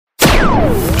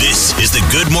This is the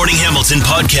Good Morning Hamilton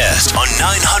podcast on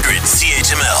 900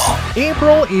 CHML.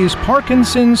 April is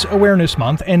Parkinson's Awareness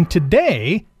Month, and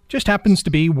today just happens to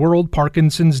be World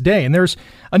Parkinson's Day. And there's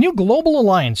a new global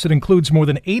alliance that includes more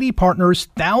than 80 partners,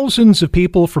 thousands of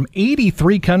people from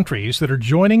 83 countries that are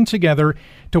joining together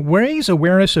to raise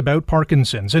awareness about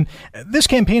Parkinson's. And this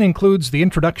campaign includes the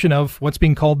introduction of what's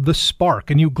being called the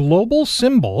Spark, a new global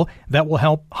symbol that will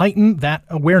help heighten that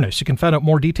awareness. You can find out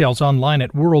more details online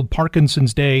at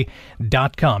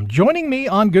worldparkinsonsday.com. Joining me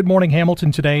on Good Morning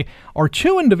Hamilton today are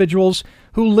two individuals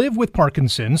who live with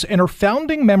Parkinson's and are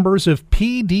founding members of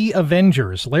PD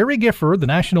Avengers. Larry Gifford, the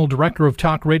National Director of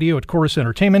Talk Radio at Chorus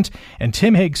Entertainment, and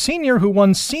Tim Higgs Sr., who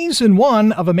won Season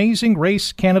 1 of Amazing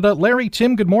Race Canada. Larry,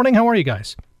 Tim, good morning. How are you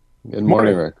guys? Good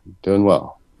morning, Rick. Doing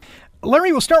well.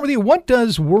 Larry, we'll start with you. What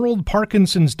does World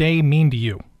Parkinson's Day mean to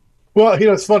you? Well,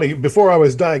 it's funny. Before I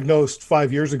was diagnosed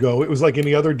 5 years ago, it was like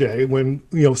any other day when,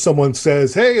 someone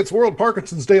says, hey, it's World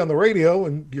Parkinson's Day on the radio,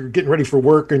 and you're getting ready for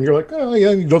work, and you're like, oh,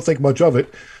 yeah, you don't think much of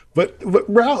it. But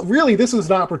really, this is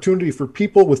an opportunity for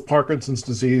people with Parkinson's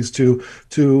disease to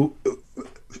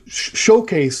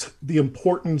showcase the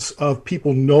importance of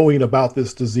people knowing about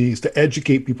this disease, to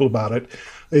educate people about it.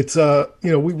 It's,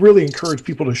 we really encourage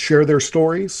people to share their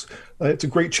stories. It's a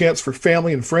great chance for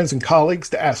family and friends and colleagues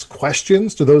to ask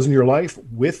questions to those in your life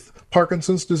with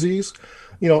Parkinson's disease.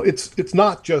 It's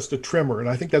not just a tremor, and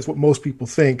I think that's what most people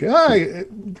think.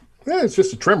 It's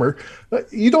just a tremor.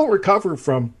 You don't recover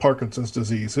from Parkinson's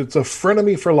disease. It's a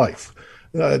frenemy for life.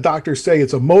 Doctors say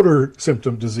it's a motor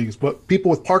symptom disease, but people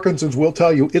with Parkinson's will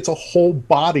tell you it's a whole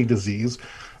body disease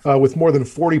with more than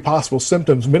 40 possible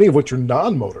symptoms, many of which are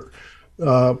non-motor.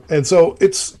 And so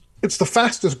it's the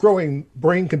fastest growing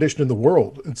brain condition in the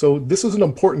world. And so this is an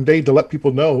important day to let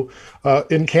people know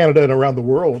in Canada and around the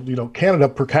world. Canada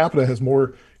per capita has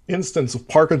more instances of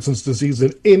Parkinson's disease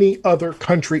than any other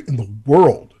country in the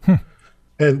world.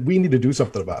 And we need to do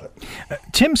something about it.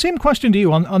 Tim, same question to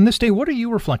you. On this day, what are you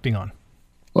reflecting on?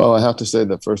 Well, I have to say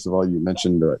that, first of all, you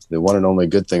mentioned the one and only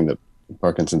good thing that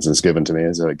Parkinson's has given to me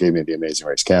is that it gave me the Amazing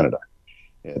Race Canada.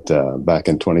 Back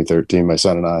in 2013, my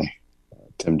son and I,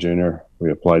 Tim Jr.,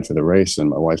 we applied for the race, and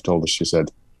my wife told us, she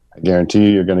said, I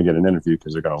guarantee you're going to get an interview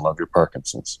because they're going to love your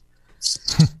Parkinson's.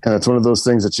 And it's one of those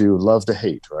things that you love to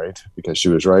hate, right? Because she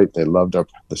was right. They loved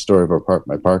the story of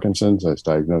my Parkinson's. I was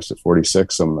diagnosed at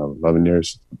 46, some 11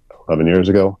 years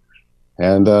ago.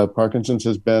 And Parkinson's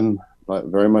has been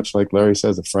very much like Larry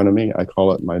says, a friend of me. I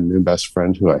call it my new best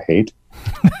friend who I hate.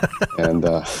 And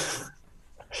because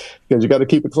you got to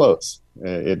keep it close.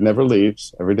 It never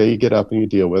leaves. Every day you get up and you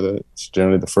deal with it. It's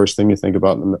generally the first thing you think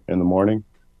about in the morning,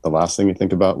 the last thing you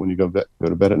think about when you go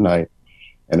to bed at night.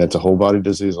 And it's a whole body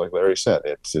disease, like Larry said.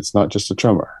 It's not just a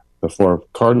tremor. The four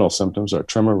cardinal symptoms are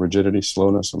tremor, rigidity,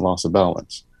 slowness, and loss of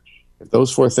balance. If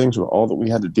those four things were all that we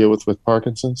had to deal with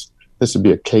Parkinson's, this would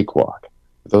be a cakewalk.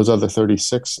 Those other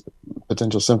 36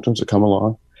 potential symptoms that come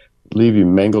along leave you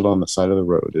mangled on the side of the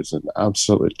road. It's an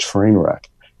absolute train wreck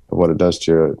of what it does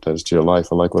to your life.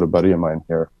 I like what a buddy of mine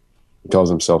here, he calls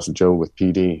himself Joe with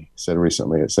PD, said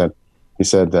recently. He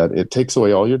said that it takes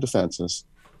away all your defenses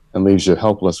and leaves you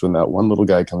helpless when that one little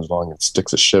guy comes along and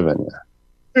sticks a shiv in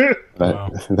you. Wow.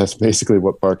 That's basically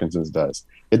what Parkinson's does.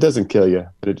 It doesn't kill you,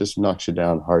 but it just knocks you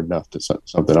down hard enough that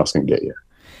something else can get you.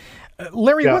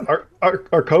 Larry, yeah,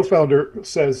 our co-founder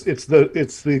says it's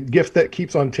the gift that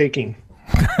keeps on taking.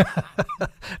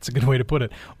 That's a good way to put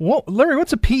it. Well, Larry,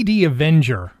 what's a PD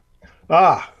Avenger?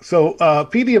 So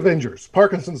PD Avengers,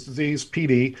 Parkinson's disease,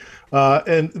 PD,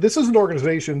 and this is an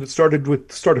organization that started with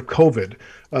the start of COVID.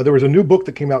 There was a new book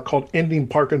that came out called Ending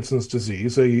Parkinson's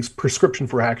Disease, a prescription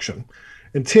for action.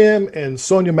 And Tim and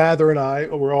Sonia Mather and I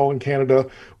were all in Canada.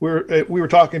 We were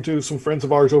talking to some friends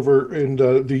of ours over in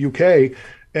the UK.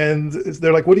 And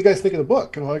they're like, what do you guys think of the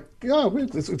book? And I'm like, yeah,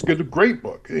 it's good, a great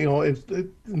book.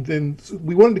 And then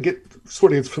we wanted to get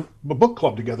sort of a book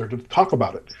club together to talk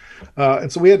about it. And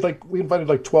so we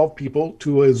invited 12 people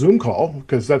to a Zoom call,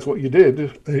 because that's what you did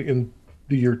in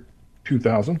the year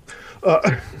 2000.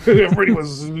 Everybody was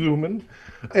Zooming.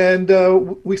 And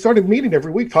we started meeting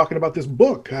every week talking about this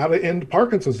book, How to End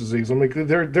Parkinson's Disease. I'm like,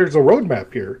 there's a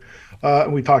roadmap here.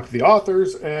 And we talked to the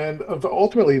authors, and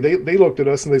ultimately they looked at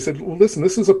us and they said, well, listen,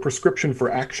 this is a prescription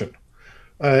for action.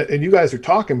 And you guys are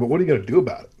talking, but what are you going to do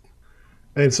about it?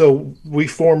 And so we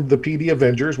formed the PD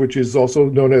Avengers, which is also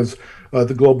known as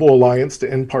the Global Alliance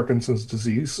to End Parkinson's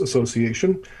Disease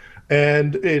Association.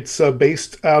 And it's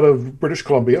based out of British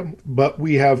Columbia, but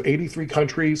we have 83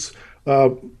 countries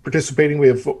participating. We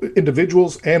have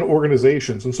individuals and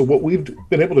organizations. And so what we've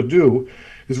been able to do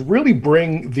is really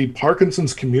bring the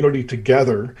Parkinson's community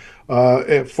together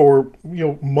for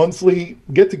monthly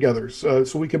get-togethers,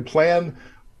 so we can plan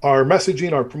our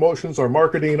messaging, our promotions, our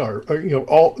marketing,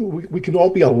 we can all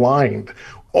be aligned,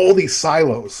 all these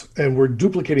silos, and we're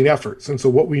duplicating efforts. And so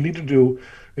what we need to do,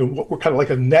 and what we're kind of like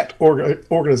a net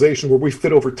organization where we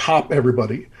fit over top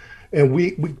everybody. And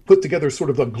we put together sort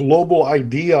of a global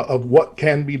idea of what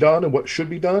can be done and what should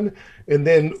be done. And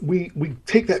then we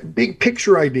take that big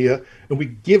picture idea and we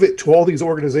give it to all these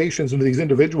organizations and to these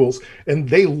individuals, and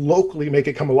they locally make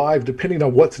it come alive depending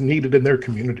on what's needed in their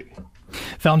community.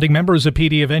 Founding members of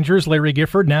PD Avengers, Larry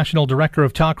Gifford, National Director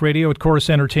of Talk Radio at Chorus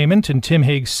Entertainment, and Tim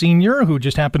Hague Sr., who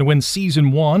just happened to win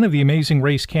Season 1 of The Amazing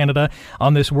Race Canada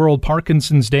on this World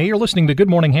Parkinson's Day. You're listening to Good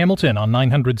Morning Hamilton on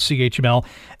 900 CHML.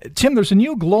 Tim, there's a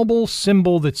new global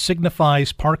symbol that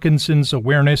signifies Parkinson's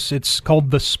awareness. It's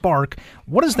called the Spark.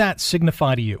 What does that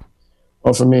signify to you?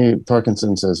 Well, for me,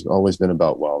 Parkinson's has always been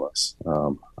about wellness.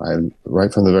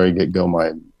 Right from the very get-go,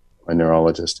 my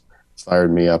neurologist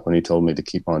fired me up when he told me to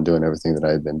keep on doing everything that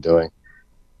I had been doing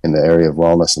in the area of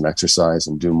wellness and exercise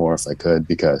and do more if I could,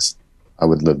 because I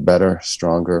would live better,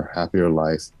 stronger, happier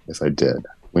life if I did.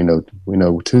 We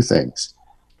know two things.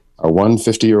 Our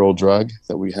 150-year-old drug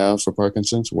that we have for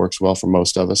Parkinson's works well for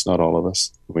most of us, not all of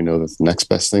us. We know that the next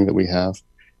best thing that we have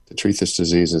to treat this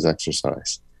disease is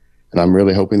exercise. And I'm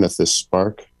really hoping that this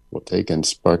spark will take and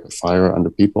spark a fire under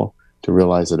people to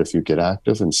realize that if you get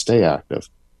active and stay active,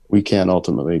 we can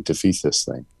ultimately defeat this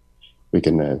thing. We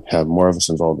can have more of us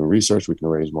involved in research. We can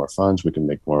raise more funds. We can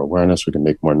make more awareness. We can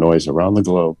make more noise around the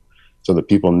globe so that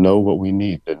people know what we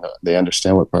need. They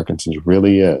understand what Parkinson's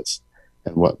really is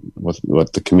and what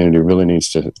the community really needs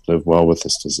to live well with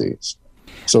this disease.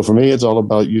 So for me, it's all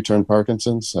about U-Turn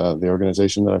Parkinson's, the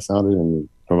organization that I founded, in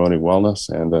promoting wellness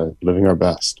and living our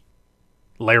best.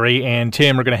 Larry and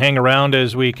Tim are going to hang around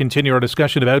as we continue our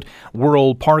discussion about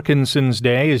World Parkinson's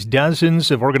Day, as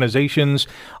dozens of organizations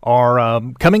are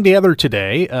coming together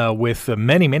today with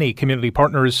many, many community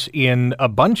partners in a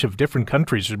bunch of different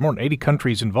countries. There's more than 80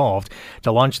 countries involved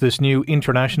to launch this new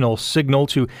international signal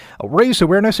to raise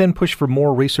awareness and push for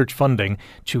more research funding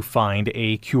to find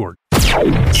a cure.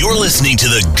 You're listening to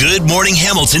the Good Morning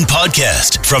Hamilton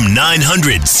podcast from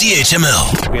 900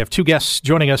 CHML. We have two guests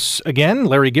joining us again.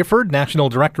 Larry Gifford, National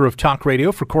Director of Talk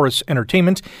Radio for Chorus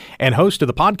Entertainment and host of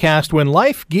the podcast When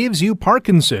Life Gives You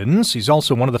Parkinson's. He's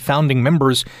also one of the founding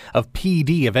members of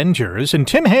PD Avengers. And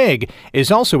Tim Hague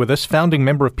is also with us, founding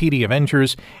member of PD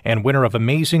Avengers and winner of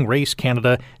Amazing Race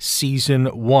Canada Season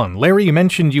 1. Larry, you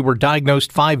mentioned you were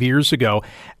diagnosed 5 years ago.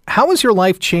 How has your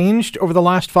life changed over the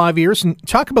last 5 years? And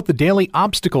talk about the daily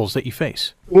obstacles that you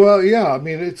face. Well, yeah, I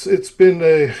mean, it's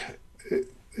been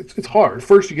it's hard.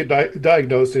 First, you get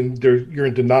diagnosed, and you're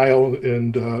in denial,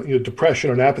 and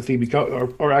depression and apathy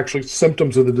are actually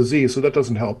symptoms of the disease, so that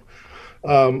doesn't help.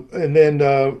 And then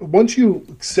once you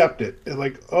accept it,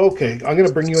 like, okay, I'm going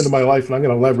to bring you into my life, and I'm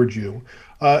going to leverage you.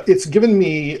 It's given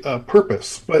me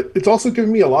purpose, but it's also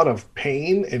given me a lot of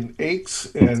pain and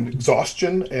aches and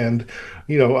exhaustion. And,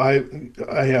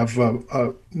 I have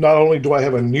not only do I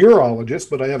have a neurologist,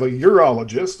 but I have a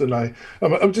urologist, and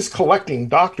I'm just collecting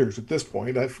doctors at this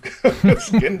point. I've got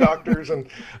skin doctors, and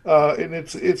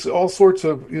it's all sorts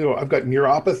of, I've got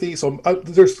neuropathy. So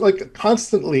there's like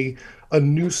constantly a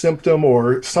new symptom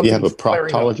or something. Do you have a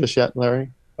proctologist yet,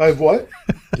 Larry? I have what?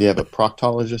 Do you have a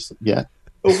proctologist yet?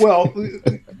 Well,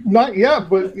 not yet,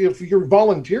 but if you're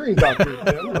volunteering, Dr.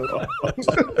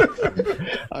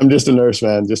 I'm just a nurse,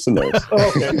 man, just a nurse.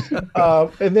 Okay.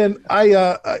 And then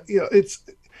it's,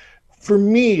 for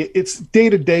me, it's day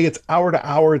to day, it's hour to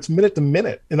hour, it's minute to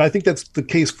minute. And I think that's the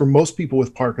case for most people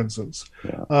with Parkinson's.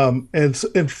 Yeah.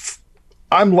 And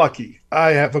I'm lucky.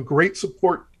 I have a great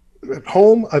support at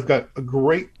home. I've got a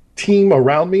great team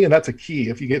around me, and that's a key.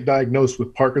 If you get diagnosed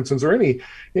with Parkinson's or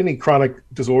any chronic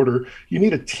disorder, you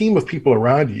need a team of people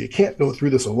around you. You can't go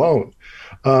through this alone.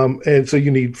 And so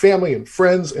you need family and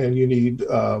friends, and you need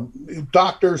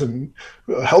doctors and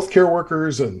healthcare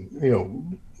workers, and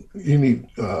you need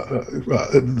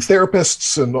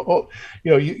therapists, and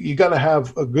you got to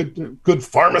have a good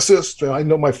pharmacist. I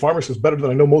know my pharmacist better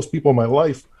than I know most people in my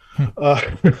life.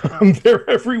 I'm there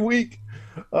every week.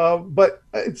 But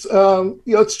it's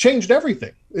it's changed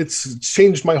everything. It's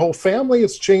changed my whole family.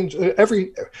 It's changed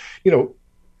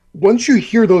once you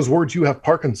hear those words, you have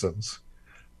Parkinson's,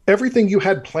 everything you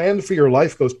had planned for your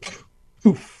life goes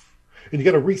poof, and you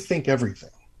got to rethink everything.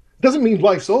 It doesn't mean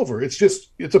life's over. It's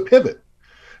a pivot.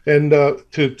 And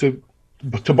to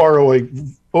borrow a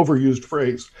overused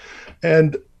phrase,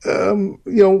 and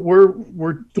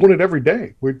we're doing it every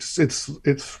day.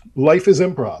 It's life is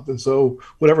improv, and so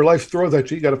whatever life throws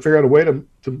at you, you got to figure out a way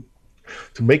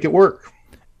to make it work.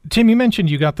 Tim, you mentioned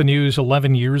you got the news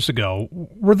 11 years ago.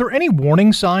 Were there any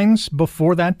warning signs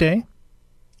before that day?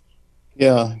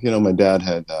 Yeah, my dad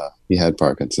had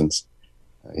Parkinson's.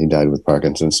 He died with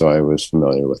Parkinson's, so I was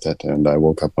familiar with it. And I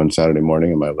woke up one Saturday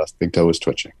morning and my left big toe was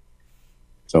twitching.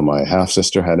 So my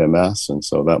half-sister had MS, and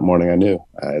so that morning I knew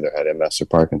I either had MS or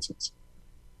Parkinson's.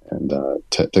 And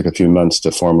took a few months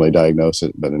to formally diagnose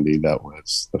it, but indeed that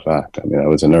was the fact. I mean, I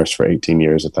was a nurse for 18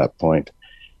 years at that point.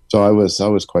 So I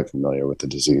was quite familiar with the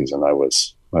disease, and I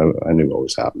knew what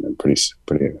was happening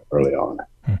pretty early on.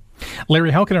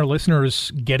 Larry, how can our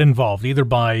listeners get involved, either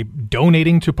by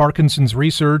donating to Parkinson's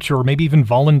research or maybe even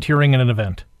volunteering in an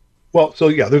event? Well, so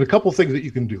yeah, there's a couple things that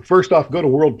you can do. First off, go to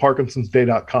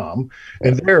worldparkinsonsday.com,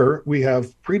 and there we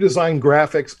have pre-designed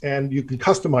graphics, and you can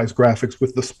customize graphics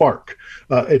with the Spark.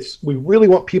 We really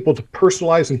want people to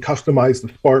personalize and customize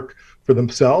the Spark for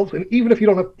themselves. And even if you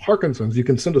don't have Parkinson's, you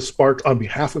can send a Spark on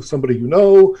behalf of somebody you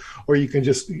know, or you can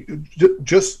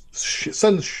just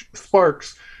send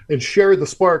Sparks and share the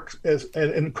Sparks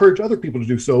and encourage other people to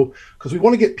do so, because we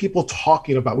want to get people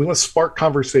talking about. We want to spark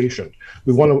conversation.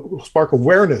 We want to spark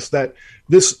awareness that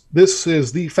this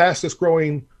is the fastest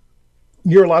growing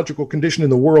neurological condition in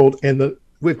the world, and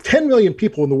we have 10 million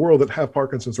people in the world that have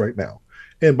Parkinson's right now,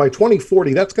 and by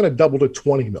 2040 that's going to double to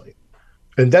 20 million,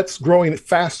 and that's growing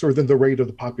faster than the rate of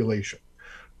the population.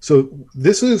 So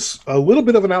this is a little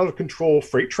bit of an out of control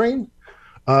freight train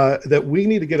that we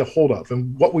need to get a hold of.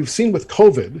 And what we've seen with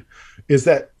COVID is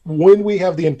that when we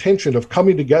have the intention of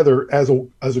coming together as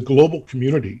a global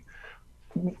community,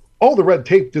 all the red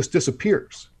tape just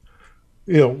disappears.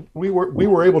 We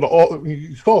were able to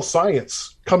you saw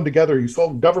science come together, you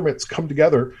saw governments come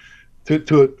together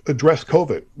to address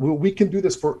COVID. We can do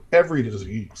this for every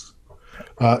disease,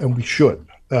 and we should.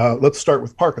 Let's start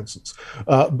with Parkinson's.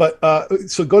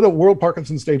 So go to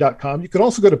worldparkinsonsday.com. You can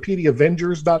also go to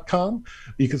pdavengers.com.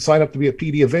 You can sign up to be a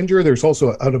PD Avenger. There's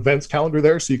also an events calendar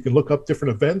there, so you can look up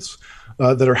different events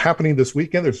that are happening this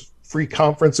weekend. There's free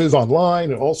conferences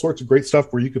online and all sorts of great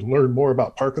stuff where you can learn more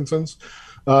about Parkinson's.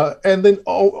 And then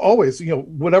always,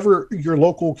 whatever your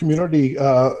local community,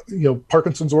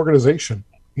 Parkinson's organization.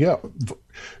 Yeah,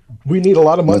 we need a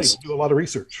lot of money to do a lot of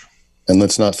research. And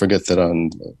let's not forget that on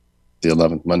the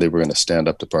 11th, Monday, we're going to stand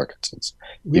up to Parkinson's.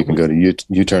 You can go to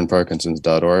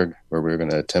uturnparkinsons.org, where we're going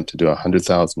to attempt to do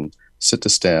 100,000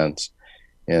 sit-to-stands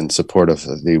in support of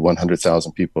the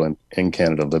 100,000 people in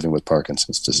Canada living with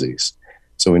Parkinson's disease.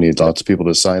 So we need lots of people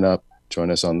to sign up, join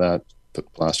us on that,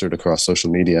 plaster it across social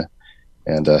media,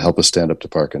 and help us stand up to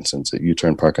Parkinson's at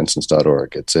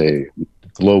uturnparkinsons.org. It's a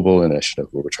global initiative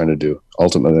where we're trying to do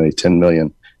ultimately 10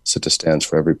 million sit-to-stands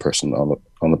for every person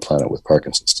on the planet with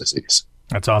Parkinson's disease.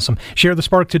 That's awesome. Share the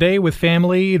Spark today with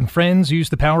family and friends. Use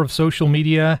the power of social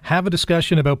media. Have a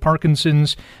discussion about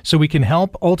Parkinson's so we can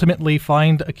help ultimately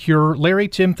find a cure. Larry,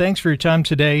 Tim, thanks for your time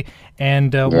today,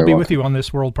 and we'll be with you on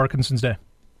this World Parkinson's Day.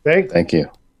 Thank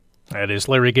you. That is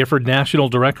Larry Gifford, National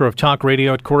Director of Talk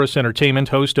Radio at Chorus Entertainment,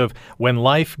 host of When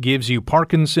Life Gives You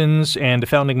Parkinson's, and a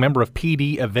founding member of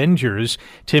PD Avengers.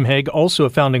 Tim Haig, also a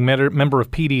founding member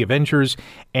of PD Avengers,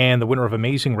 and the winner of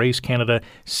Amazing Race Canada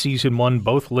Season 1,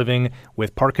 both living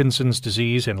with Parkinson's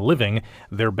disease and living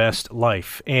their best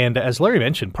life. And as Larry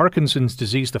mentioned, Parkinson's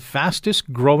disease, the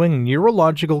fastest growing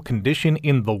neurological condition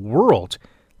in the world.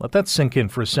 Let that sink in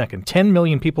for a second. 10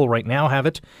 million people right now have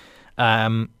it.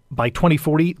 By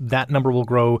 2040, that number will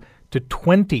grow to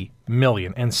 20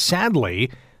 million. And sadly,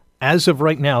 as of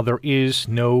right now, there is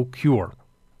no cure.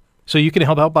 So you can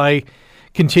help out by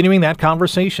continuing that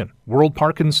conversation.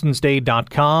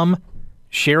 WorldParkinsonsDay.com.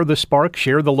 Share the Spark,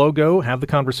 share the logo, have the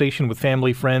conversation with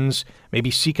family, friends,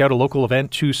 maybe seek out a local event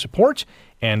to support,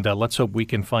 and let's hope we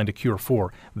can find a cure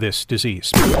for this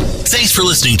disease. Thanks for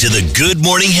listening to the Good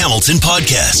Morning Hamilton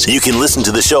podcast. You can listen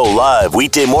to the show live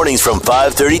weekday mornings from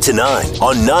 5:30 to 9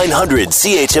 on 900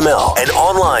 CHML and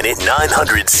online at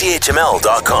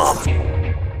 900CHML.com.